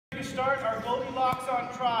start our Goldilocks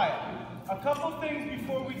on trial. A couple things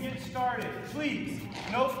before we get started. Please,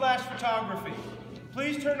 no flash photography.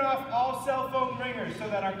 Please turn off all cell phone ringers so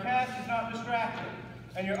that our cast is not distracted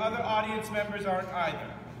and your other audience members aren't either.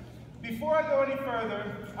 Before I go any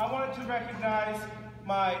further, I wanted to recognize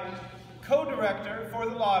my co-director for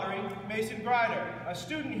the lottery, Mason Grider, a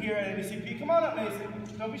student here at NECP. Come on up,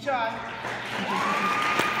 Mason. Don't be shy.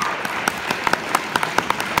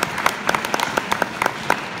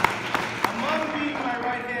 Among being my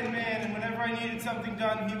right-hand man, and whenever I needed something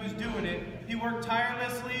done, he was doing it. He worked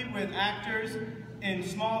tirelessly with actors in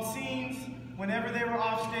small scenes. Whenever they were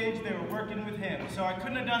off stage, they were working with him. So I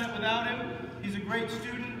couldn't have done it without him. He's a great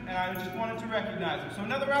student, and I just wanted to recognize him. So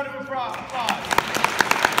another round of applause.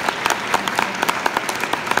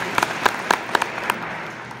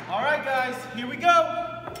 All right, guys, here we go.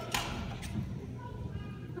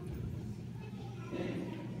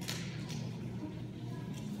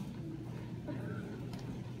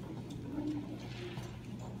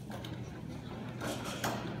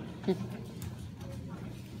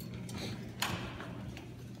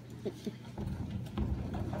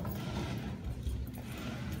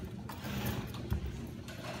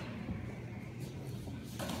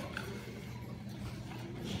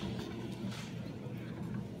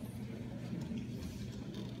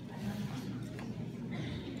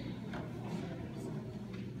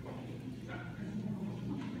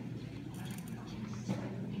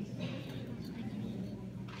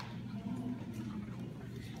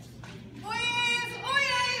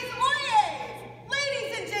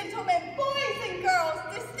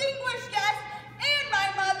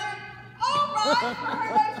 For her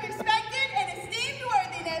most respected and esteemed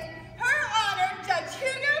worthiness, Her Honor Judge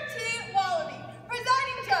Hugo T. Wallaby,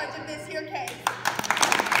 presiding judge of this here case.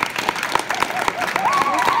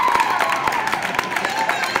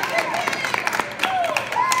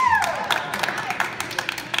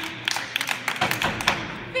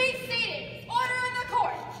 Be seated. Order in the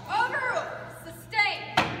court. Overruled. Sustained.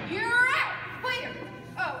 You're out. Waiter.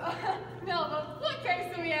 Oh, Melba, what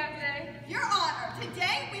case do we have today? Your Honor,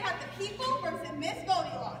 today we have the people versus Miss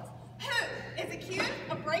Goldilocks, who is accused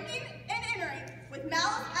of breaking and entering with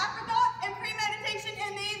malice, afterthought, and premeditation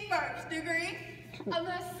in the first degree. A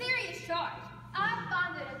most serious charge. I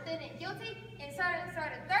find the defendant guilty and started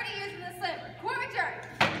 30 years in the slammer. Court adjourned.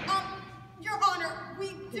 Your Honor, we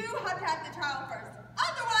do have to have the trial first.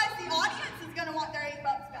 Otherwise, the audience is going to want their $8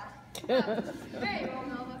 back. Very well,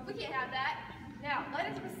 Melba. We can't have that. Now, let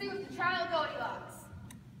us proceed with the trial of Goldilocks.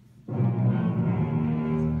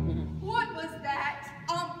 What was that?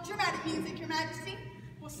 Dramatic music, Your Majesty.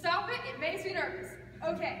 Well, stop it. It makes me nervous.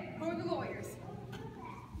 Okay, who are the lawyers?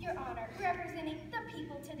 Your Honor, representing the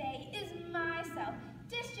people today is myself,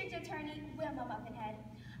 District Attorney Wilma Muffinhead.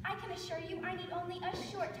 I can assure you I need only a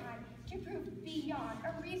short time to prove beyond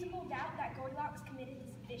a reasonable doubt that Goldilocks committed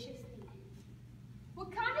this vicious deed.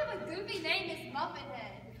 What kind of a goofy name is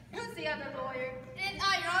Muffinhead? Who's the other lawyer? And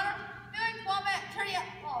I, Your Honor, doing format attorney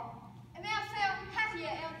at law. And ourselves, Cassia,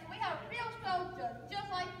 and we have a real soldier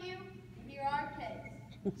just like you to hear our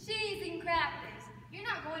case. Cheese and crackers. You're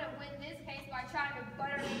not going to win this case by trying to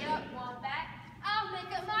butter me up, Wombat. I'll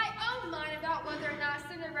make up my own mind about whether or not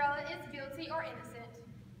Cinderella is guilty or innocent.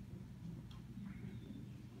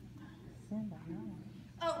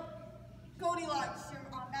 Oh, Goldilocks, Your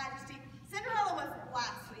Majesty. Cinderella was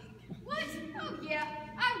last week. What? Oh yeah,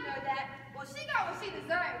 I know that. Well, she got what she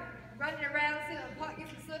deserved. Running around stealing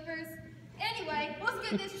pockets and slippers. Anyway, let's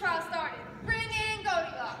get this trial started. Bring in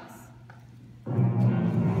Goldilocks.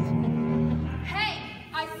 Hey,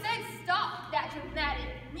 I said stop that dramatic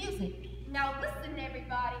music. Now listen,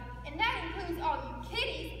 everybody, and that includes all you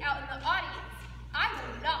kiddies out in the audience. I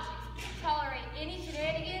will not tolerate any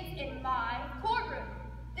shenanigans in my courtroom.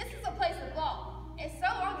 This is a place of law, and so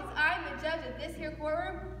long as I'm the judge of this here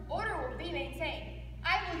courtroom, order will be maintained.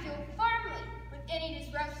 I will deal firmly with any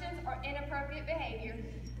disruptions or inappropriate behavior.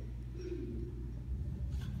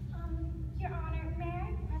 Your Honor, may I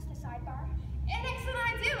request a sidebar? An excellent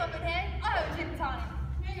idea, Muffinhead. I'll have a gin and tonic.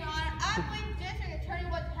 Your Honor, I believe District Attorney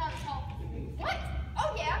wants to have a talk. What?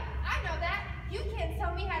 Oh yeah, I know that. You can't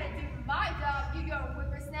tell me how to do my job, you young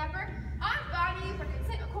whippersnapper. I'm finding you for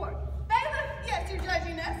contempt of court. Bailiff? Yes, Your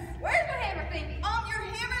Judginess. Where's my hammer thingy? Your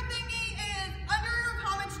hammer thingy is under your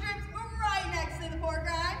comic strips right next to the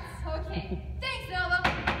foreground. Okay, thanks, Melba.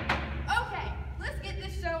 Okay, let's get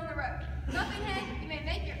this show on the road. Muffinhead, you may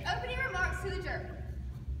make your opening remarks to the jury.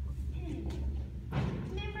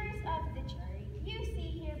 Members of the jury, you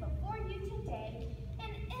see here before you today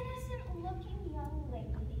an innocent-looking young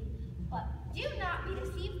lady. But do not be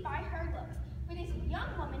deceived by her looks, for this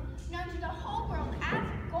young woman, known to the whole world as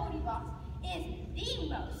Goldilocks, the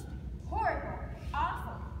most horrible,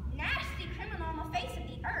 awful, nasty criminal on the face of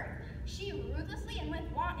the earth. She ruthlessly and with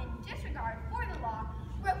wanton disregard for the law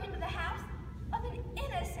broke into the house of an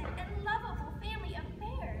innocent and lovable family of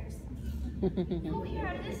bears. You will hear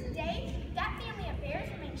out of this day that family of bears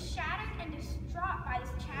remains shattered and distraught by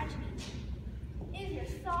this tragedy. It is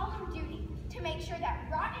your solemn duty to make sure that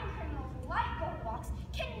rotten criminals like Goldilocks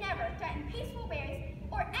can never threaten peaceful bears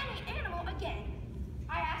or any animal again.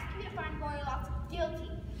 I ask you to find Goldilocks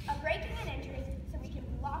guilty of breaking and entering so we can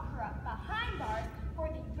lock her up behind bars for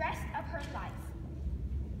the rest of her life.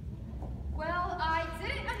 Well, I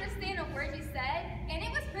didn't understand a word you said, and it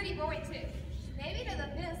was pretty boring too. Maybe the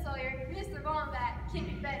defense lawyer, Mr. Wombat, can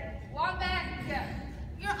do better. Wombat, go.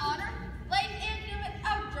 Your Honor, ladies and gentlemen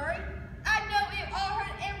of jury, I know we have all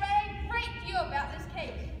heard and read a great deal about this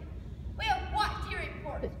case. We have watched your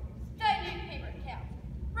reports, studied newspaper accounts,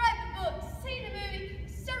 read the books, seen the movie,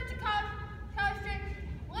 searched the college strips,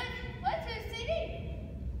 listened to the CD.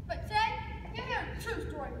 But today, you hear a true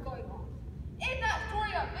story going on. It's not a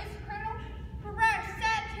story of a vicious criminal, but rather a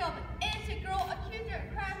sad tale of an innocent girl accused of a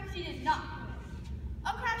crime she did not commit.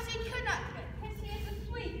 A crime she could not commit, because she is the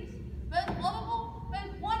sweetest, most lovable,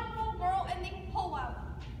 most wonderful girl in the whole wide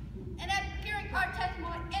world. And after hearing our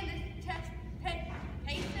testimony in this case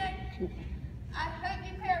today, I hope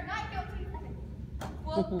you declare not guilty.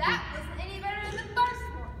 Well, that wasn't any better than the first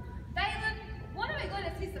one. Phelan, when are we going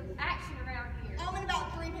to see some action around here? In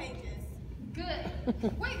about 3 pages. Good.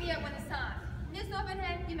 Wake me up when it's time. Miss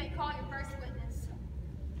Openhead, you may call your first witness.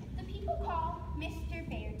 The people call Mr.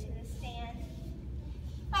 Bear to the stand.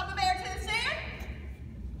 Papa Bear to the stand.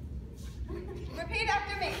 Repeat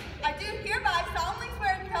after me. I do hereby solemnly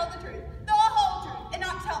swear to tell the truth, the whole truth, and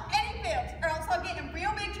not tell any fibs, or else I'll get in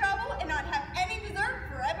real big trouble and not have any dessert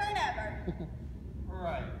forever and ever.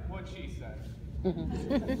 Right, what she said.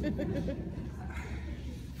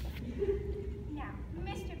 Now,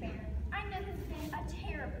 Mr. Bear, I know this has been a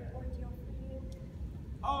terrible ordeal for you.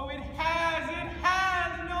 Oh, it has!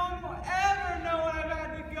 No one will ever know what I've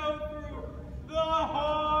had to go through. The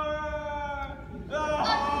horror! The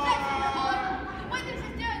Objection, Your horror! Honor. The witness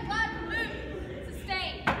is doing live removed.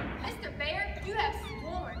 Sustained. Mr. Bear, you have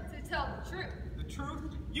sworn to tell the truth. The truth?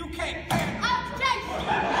 You can't handle it. Objection!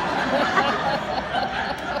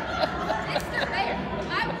 Mr. Bear,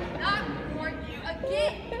 I will not warn you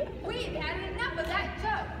again. We've had enough of that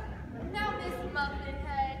joke. Now, Miss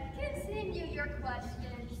Muffinhead, continue your questions.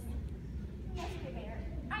 Mr. Bear,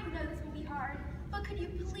 I know this will be hard, but could you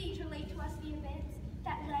please relate to us the events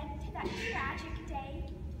that led to that tragic day?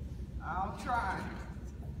 I'll try.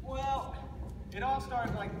 Well, it all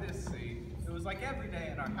started like this, see? It was like every day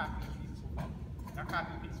in our happy,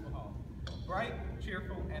 peaceful home. Bright,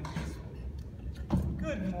 cheerful, and peaceful.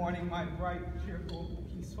 Good morning, my bright, cheerful,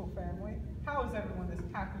 peaceful family. How is everyone this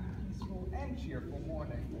happy, peaceful, and cheerful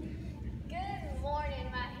morning? Good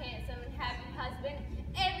morning, my handsome and happy husband.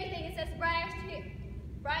 Everything is as bright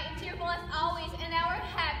and cheerful as always in our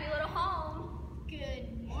happy little home.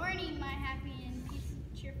 Good morning, my happy and peaceful,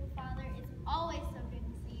 cheerful father. It's always so good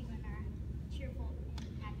to see you in our cheerful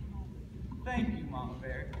and happy home. Thank you, Mama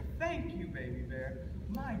Bear. Thank you, Baby Bear.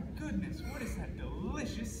 My goodness, what is that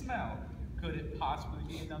delicious smell? Could it possibly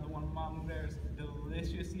be another one of Mama Bear's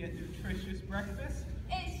delicious yet nutritious breakfasts?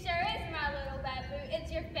 It sure is, my little babu.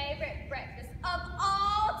 It's your favorite breakfast of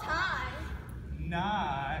all time.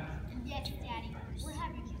 Not. Yes, Daddy, we're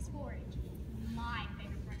having his porridge. My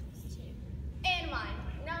favorite breakfast, too. And mine.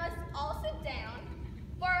 Now let's all sit down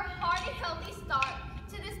for a hearty, healthy start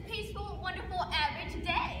to this peaceful, wonderful, average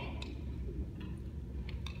day.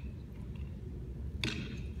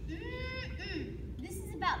 This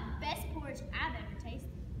is about the best porridge I've ever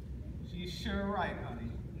tasted. She's sure right,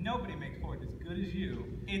 honey. Nobody makes porridge as good as you.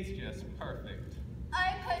 It's just perfect.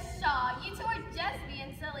 Oh, pshaw, you two are just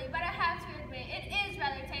being silly, but I have to admit, it is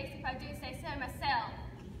rather tasty if I do say so myself.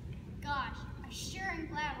 Gosh, I sure am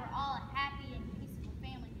glad we're all a happy and peaceful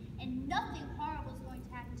family, and nothing horrible is going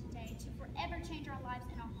to happen today to forever change our lives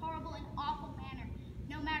in a horrible and awful manner,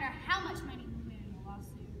 no matter how much money we win in the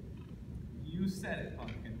lawsuit. You said it,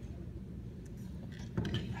 Pumpkin.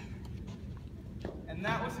 And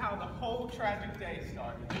that was how the whole tragic day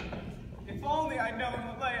started. If only I'd known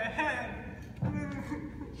what lay ahead.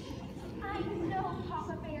 I know,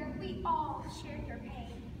 Papa Bear, we all share your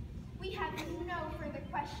pain. We have no further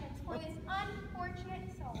questions for this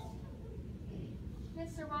unfortunate soul.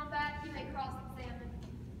 Mr. Wombat, you may cross-examine.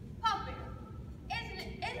 Papa Bear,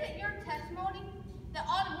 isn't it your testimony that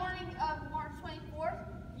on the morning of March 24th,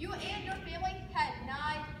 you and your family had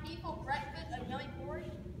nice, peaceful breakfast of yummy porridge?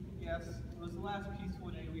 Yes, it was the last peaceful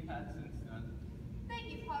day we've had since then.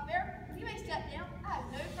 Thank you, Papa Bear. You may stay step down. I have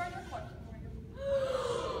no further questions for you.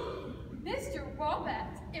 Mr.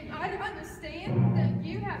 Wombat, am I to understand that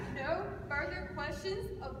you have no further questions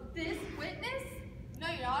of this witness? No,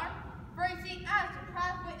 Your Honor. For you see, I have a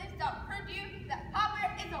surprise witness that will prove to you that Papa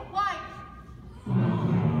Bear is a liar.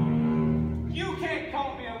 You can't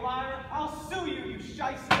call me a liar. I'll sue you, you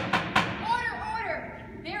shyster. Order, order!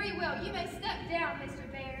 Very well, you may step down,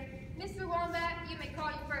 Mr. Bear. Mr. Wombat, you may call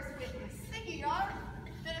your first witness. Thank you, Your Honor.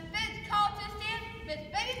 The defense called to stand Miss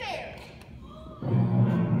Baby Bear.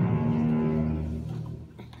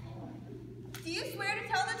 Do you swear to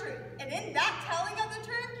tell the truth, and in that telling of the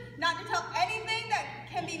truth, not to tell anything that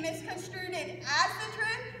can be misconstrued as the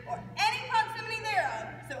truth, or any proximity thereof,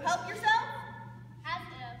 so help yourself? As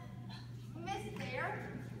if. Miss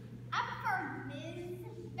Bear? I prefer Ms.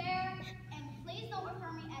 Bear, and please don't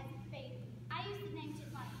refer me as Baby. I use the name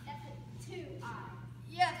Tiffany. That's with 2 I's.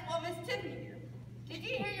 Yes, well, Miss Tiffany here. Did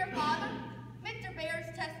you hear your father, Mr.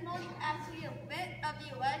 Bear's testimony as to the event of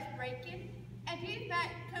the alleged break-in? And do you in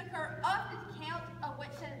fact concur of his count of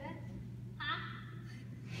which said event? Huh?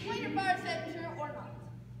 What your father said, true or not?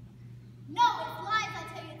 No, it's lies, I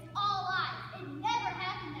tell you. It's all lies. It never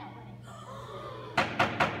happened that way.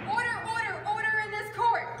 Order, order, order in this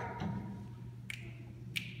court!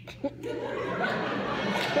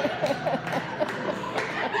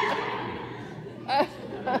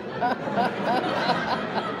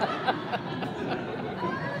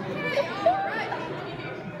 Okay, all right.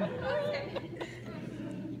 Okay.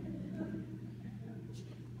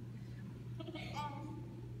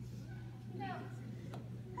 Now,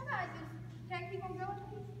 how about I just, can I keep on going,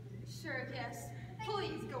 please? Sure, yes.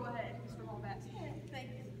 Please go ahead, Mr. Wombat. Thank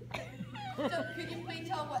you. So, could you please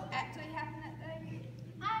tell what actually happened that day?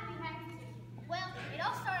 I'd be happy to. Well, it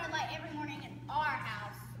all started like every morning at our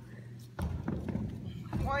house.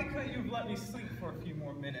 Why couldn't you have let me sleep for a few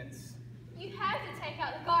more minutes? You have to take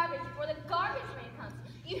out the garbage before the garbage man comes.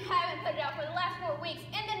 You haven't put it out for the last 4 weeks,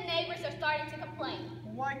 and the neighbors are starting to complain.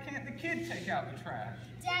 Why can't the kid take out the trash?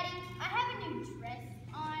 Daddy, I have a new dress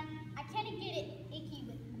on. I can't get it icky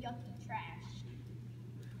with yucky trash.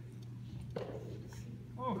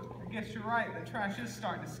 Oh, I guess you're right. The trash is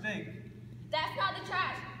starting to stink. That's not the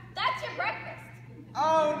trash. That's your breakfast.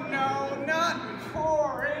 Oh no, not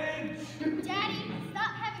porridge! Daddy,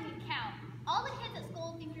 stop having a cow. All the kids at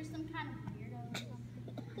school think you're some kind of weirdo or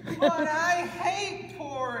something. But I hate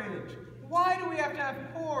porridge! Why do we have to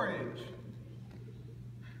have porridge?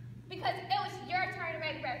 Because it was your turn to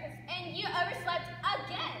make breakfast, and you overslept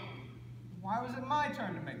again. Why was it my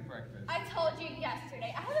turn to make breakfast? I told you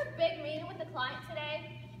yesterday. I have a big meeting with the client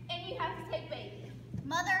today, and you have to take baby.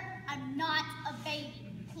 Mother, I'm not a baby.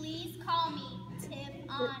 Please call me Tiffany.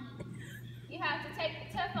 You have to take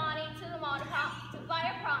Tiffany to the mall to buy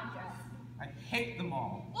a prom dress. I hate them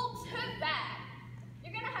all. Well, too bad.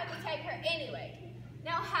 You're gonna have to take her anyway.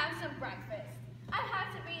 Now have some breakfast. I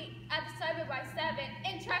have to be at the subway by 7,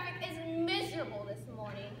 and traffic is miserable this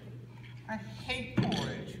morning. I hate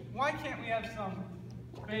porridge. Why can't we have some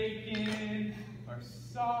bacon, or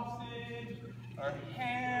sausage, or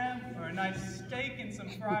ham, or a nice steak and some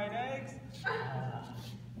fried eggs?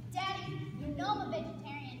 Daddy, you know I'm a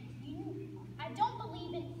vegetarian. I don't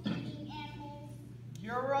believe in eating animals.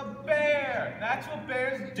 You're a bear. That's what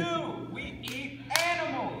bears do. We eat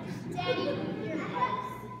animals. Daddy, you're nuts.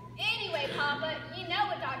 Anyway, Papa, you know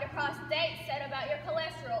what Dr. Cross Date said about your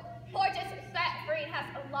cholesterol. Porridge is fat-free and has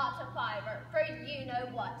a lot of fiber for you know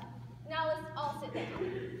what. Now let's all sit down.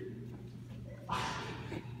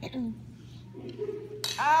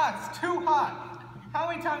 Ah, it's too hot. How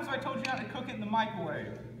many times have I told you not to cook it in the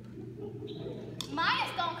microwave? Mine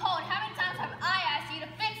is gone cold. How many times have I asked you to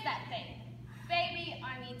fix that thing? Baby,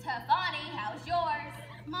 I mean Tiffany, how's yours?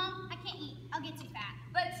 Mom, I can't eat. I'll get too fat.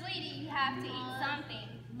 But sweetie, you have to eat something.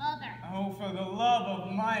 Mother. Oh, for the love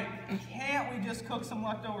of Mike, can't we just cook some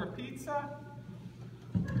leftover pizza?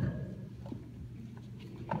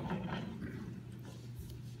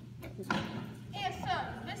 And so,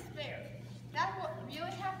 Miss Bear, that's what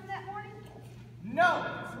really happened that morning? No,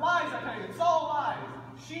 it's lies, I tell you. It's all lies.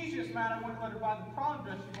 She's just mad I wouldn't let her buy the prom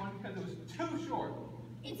dress she wanted because it was too short.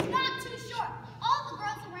 It's not too short. All the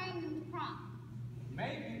girls are wearing them to prom.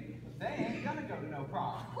 Maybe, but they ain't gonna go to no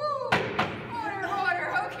prom. Whew. Order.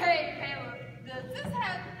 Okay, Pamela. Does this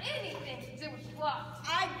have anything to do with blocks?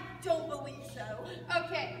 I don't believe so.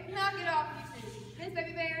 Okay, knock it off, you two. Miss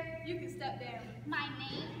Baby Bear, you can step down. My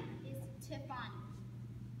name is Tiffany.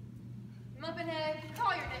 Muffinhead,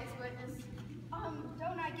 call your next witness.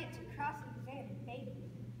 Don't I get to cross-examine baby?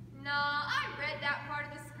 Nah, I read that part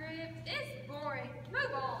of the script. It's boring.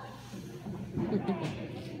 Move on.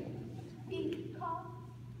 Be called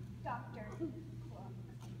Dr.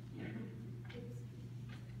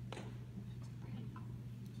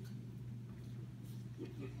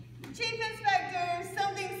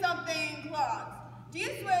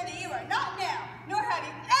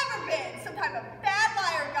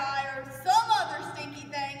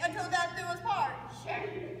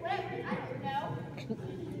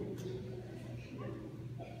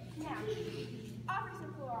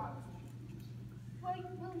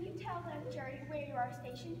 are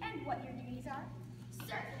stationed and what your duties are?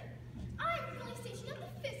 Certainly. I am currently stationed at the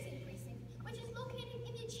 15th Precinct, which is located in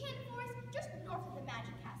the Enchanted Forest just north of the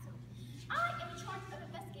Magic Castle. I am in charge of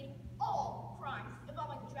investigating all crimes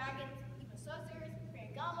involving dragons, evil sorcerers,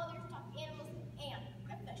 fairy godmothers, talking animals, and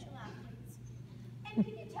professional athletes. And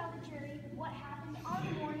can you tell the jury what happened on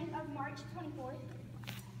the morning of March 24th?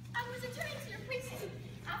 I was returning to your precinct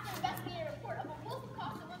after investigating a report of a wolf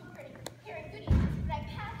across the river carrying goodies, and I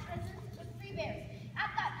passed residents with 3 bears.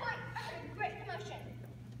 At that point, I heard a great commotion.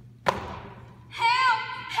 Help!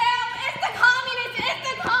 Help! It's the communists! It's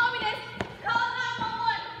the communists! Call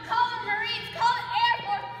 911! Call the Marines! Call the Air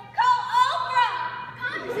Force! Call Oprah!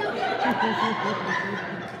 Calm yourself, calm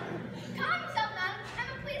yourself, madam. I'm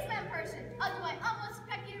a policeman person. Otherwise, I almost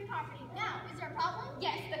protected your property. Now, is there a problem?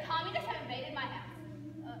 Yes, the communists have invaded my house.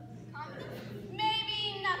 Communists?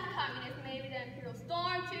 Maybe not the communists, maybe the Imperial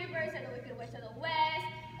Stormtroopers or the Wicked Witch of the West,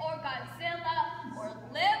 or Godzilla, or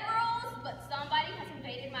liberals, but somebody has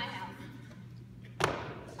invaded my house.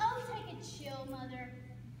 Oh, take a chill, mother.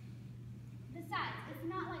 Besides, it's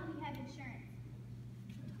not like we have insurance.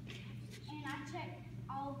 And I checked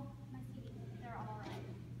all my CDs. They're all right.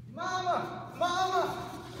 Mama! Mama!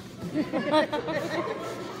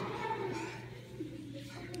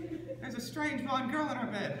 There's a strange blonde girl in our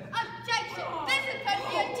bed. Objection! This is supposed to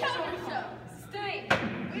be a children's show. Steve,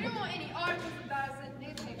 we don't want any articles about us in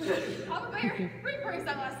newspapers. Papa Bear, reprint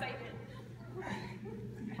some last statement.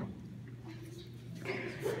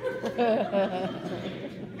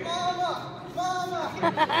 Mama! Mama!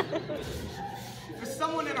 There's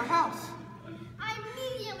someone in our house. I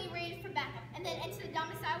immediately raided for backup and then entered the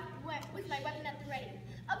domicile with my weapon at the ready.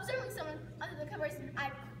 Observing someone under the covers,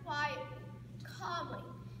 I calmly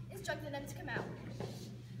instructed them to come out.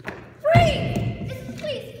 Freeze! It's the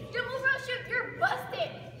police! Don't move or I'll shoot! You're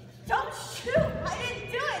busted! Don't shoot! I didn't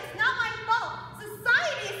do it! It's not my fault!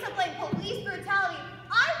 Society is to blame police brutality.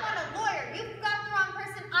 I want a lawyer. You've got the wrong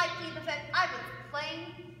person. I plead the fifth. I was playing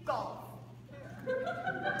golf.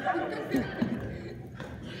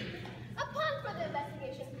 Upon further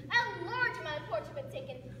investigation, a large amount of ports have been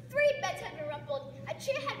taken, 3 beds have been ruffled, a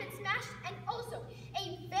chair had been smashed, and also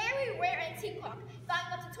a very rare antique clock,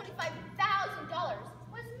 valued up to $25,000,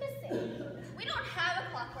 was missing. We don't have a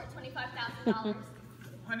clock for $25,000.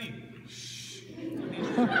 Honey, shh.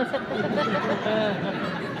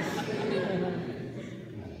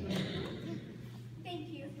 Thank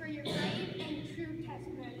you for your brave and true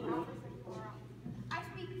testimony, Officer Cora. I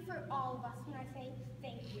speak for all of us when I say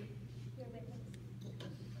thank you. Your witness.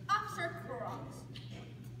 Officer Clorox.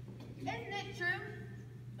 Isn't it true?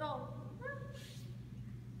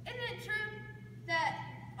 Isn't it true that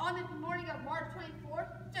on the morning of March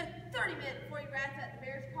 24th, just 30 minutes before you grabbed at the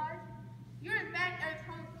Bears Cottage, you were in fact at a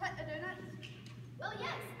home cut of donuts? Well,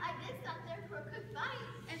 yes, I did stop there for a quick bite.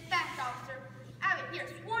 In fact, officer, I have a here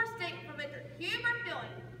sworn statement from Mr. Hubert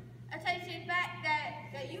Billing, attesting to the fact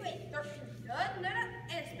that you ate 13 dozen donuts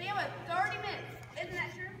in a span of 30 minutes. Isn't that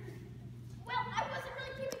true? Well, I wasn't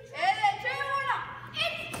really keeping track. Is it true or not?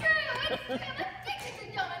 It's true! It's true! I'm addicted to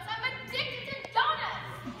donuts! I'm addicted to donuts!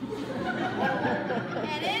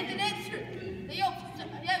 And isn't it true that you're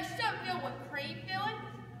so filled with cream filling,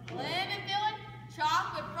 lemon filling,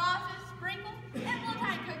 chocolate frosted sprinkles, and little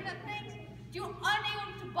tiny coconut things, you're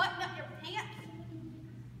unable to button up your pants?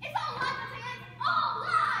 It's all lies, man! All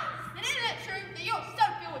lies! And isn't it true that you're so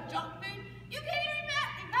filled with junk food, you can't even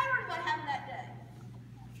remember what happened that day?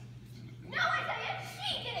 No, I tell you,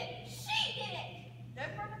 she did it! She did it! No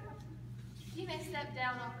further questions. You may step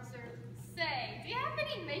down, officer. Say, do you have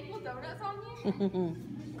any maple donuts on you?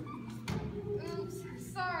 Oops,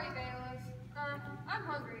 sorry, bailiff. I'm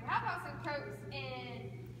hungry. How about some Cokes and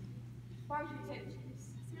barbecue potato chips?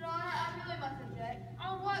 Your Honor, I really must object.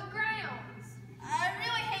 On what grounds? I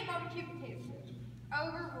really hate barbecue potato chips.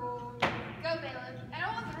 Overruled. Go, bailiff. And I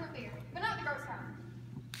want the root beer, but not the gross kind.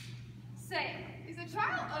 Say, is the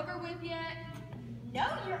trial over with yet? No,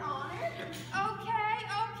 Your Honor. Okay.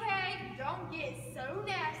 Don't get so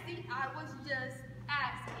nasty. I was just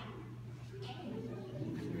asking.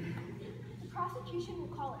 The prosecution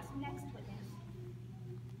will call its next witness.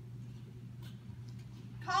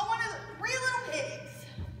 Call one of the 3 little pigs.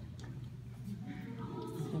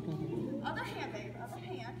 Other hand, babe, other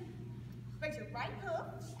hand. Raise your right hoof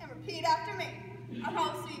and repeat after me. I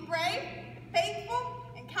promise to be brave, faithful,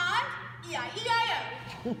 and kind. E-I-E-I-O.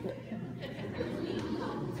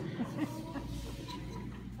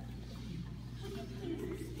 Would you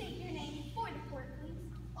please state your name for the court, please?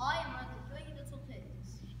 I am one of the 3 little pigs.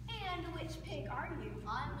 And which pig are you?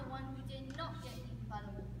 I'm the one who did not get eaten by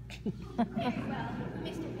the wolf. Very well,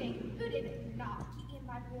 Mr. Pig, who did not get eaten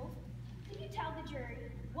by the wolf? Can you tell the jury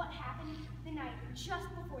what happened the night just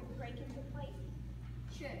before the break-in took place?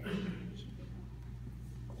 Sure. She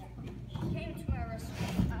came to my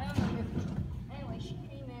restaurant. I don't remember. Anyway, she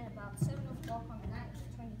came in about 7 o'clock on the night of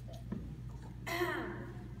the 23rd.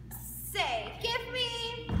 Say, give me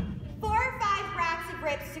 4 or 5 racks of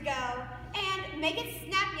ribs to go, and make it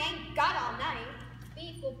snap you ain't got all night.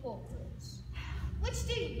 Beef or pork ribs? Which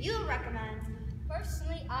do you recommend?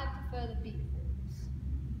 Personally, I prefer the beef ribs.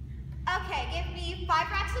 Okay, give me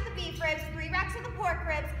 5 racks of the beef ribs, 3 racks of the pork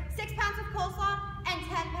ribs, 6 pounds of coleslaw, and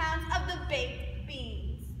 10 pounds of the baked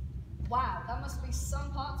beans. Wow, that must be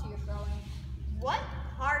some party you're throwing. What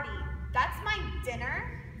party? That's my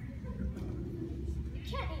dinner? You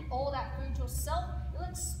can't eat all that food yourself. You'll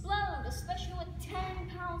explode, especially with 10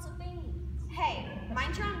 pounds of beans. Hey,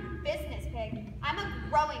 mind your own business, pig. I'm a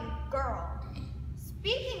growing girl.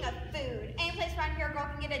 Speaking of food, any place around here a girl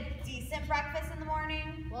can get a decent breakfast in the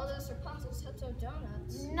morning? Well, there's Rapunzel's Hippo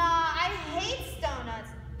Donuts. Nah, I hate donuts.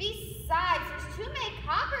 Besides, there's too many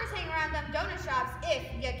coppers hanging around them donut shops, if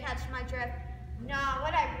you catch my drift. Nah,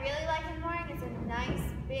 what I really like in the morning is a nice,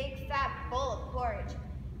 big, fat bowl of porridge.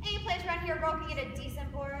 Any place around here a girl can get a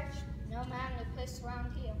decent porridge? No man, no place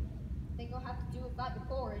around here. I think I'll have to do without the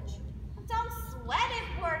porridge. Don't sweat it,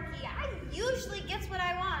 Porky. I usually gets what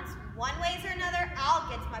I want. One way or another, I'll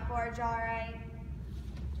get my porridge all right.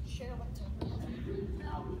 Sure, what's up?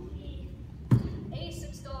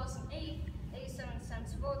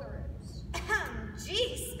 $86.87 for the ribs.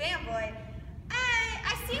 Geez, fanboy.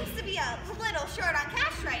 I seems to be a little short on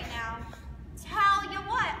cash right now. Tell you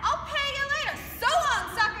what, I'll pay you later. So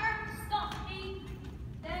long, sucker! Stop, Pete!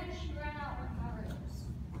 Then she ran out with my ribs.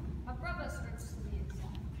 My brother's ribs to be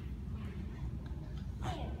exact.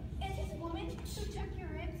 And is this woman who took your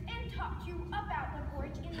ribs and talked to you about the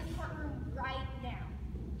porridge in this courtroom right now?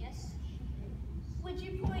 Yes, she did. Would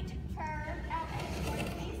you point her out at the court,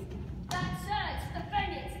 please? That's her, it's the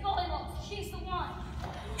defendant, it's Goldilocks, she's the one.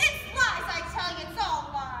 It's lies, I tell you, it's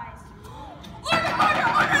all lies. Order, order,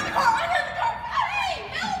 order in the car, order in the car!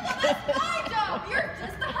 Hey, Melba, that's my job! You're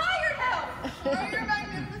just the hired help! Oh, you're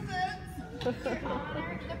magnificent! Your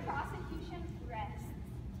Honor, the prosecution rests.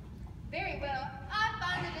 Very well. I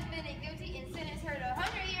find the defendant guilty and sentence her to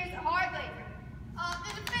 100 years of hard labor.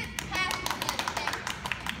 The defense passes in this case.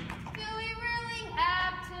 Do we really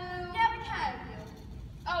have to? Yeah, we kind of do.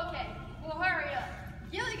 Okay, well hurry up.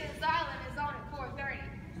 Gilligan's Island is on at 4:30.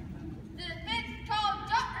 The defense called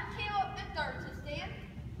Dr. Caleb III to stand.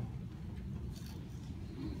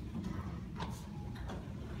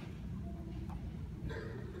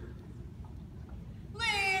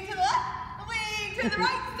 Lean to the left, lean to the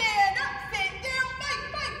right, stand up, sit down, fight,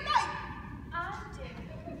 fight, fight. I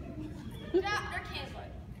do. Dr. Kinsley,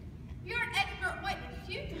 you're an expert witness.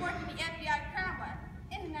 You used to work in the FBI crime lab.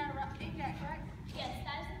 Isn't that correct? Yes,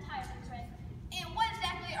 that is entirely correct. And what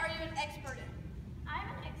exactly are you an expert in? I'm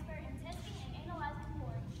an expert in testing and analyzing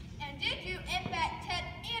porridge. And did you, in fact, test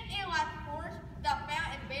and analyze the porridge that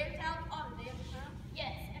found in Bear's house on the day of the crime?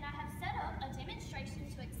 Yes, and I have set up a demonstration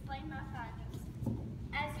to explain my findings.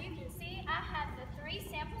 As you can see, I have the 3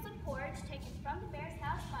 samples of porridge taken from the bear's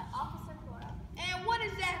house by Officer Cora. And what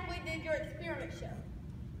exactly did your experiment show?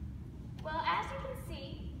 Well, as you can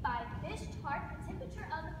see, by this chart, the temperature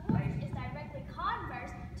of the porridge is directly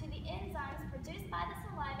converse to the enzymes produced by the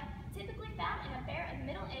saliva typically found in a bear of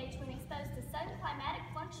middle age when exposed to sudden climatic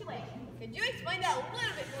fluctuations. Could you explain that a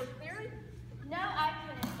little bit more clearly? No, I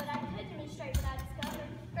couldn't, but I could demonstrate what I discovered.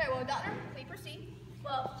 Very well, Doctor. Please proceed.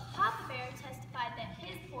 Well, Papa Bear testified that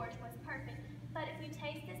his porridge was perfect, but if you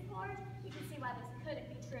taste this porridge, you can see why this couldn't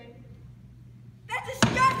be true. That's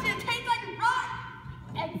disgusting. It tastes like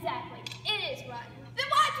rotten. Exactly. It is rotten. Then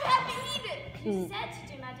why'd you have me eat it? You said to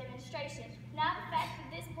do my demonstration. Now the fact that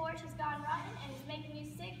this porridge has gone rotten and is making you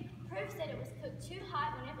sick proves that it was cooked too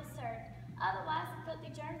hot when it was served. Otherwise, the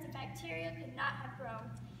filthy germs and bacteria could not have grown.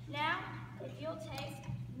 Now, if you'll taste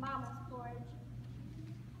Mama's porridge.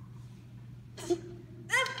 This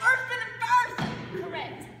worse than the first.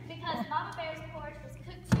 Correct, because Mama Bear's porridge was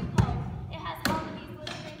cooked too cold. It has all of these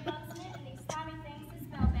little green bugs in it and these slimy things that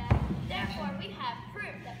smell bad. Therefore, we have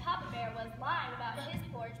proof that Papa Bear was lying about his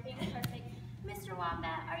porridge being perfect. Mr.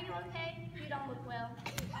 Wombat, are you okay? You don't look well.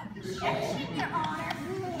 Your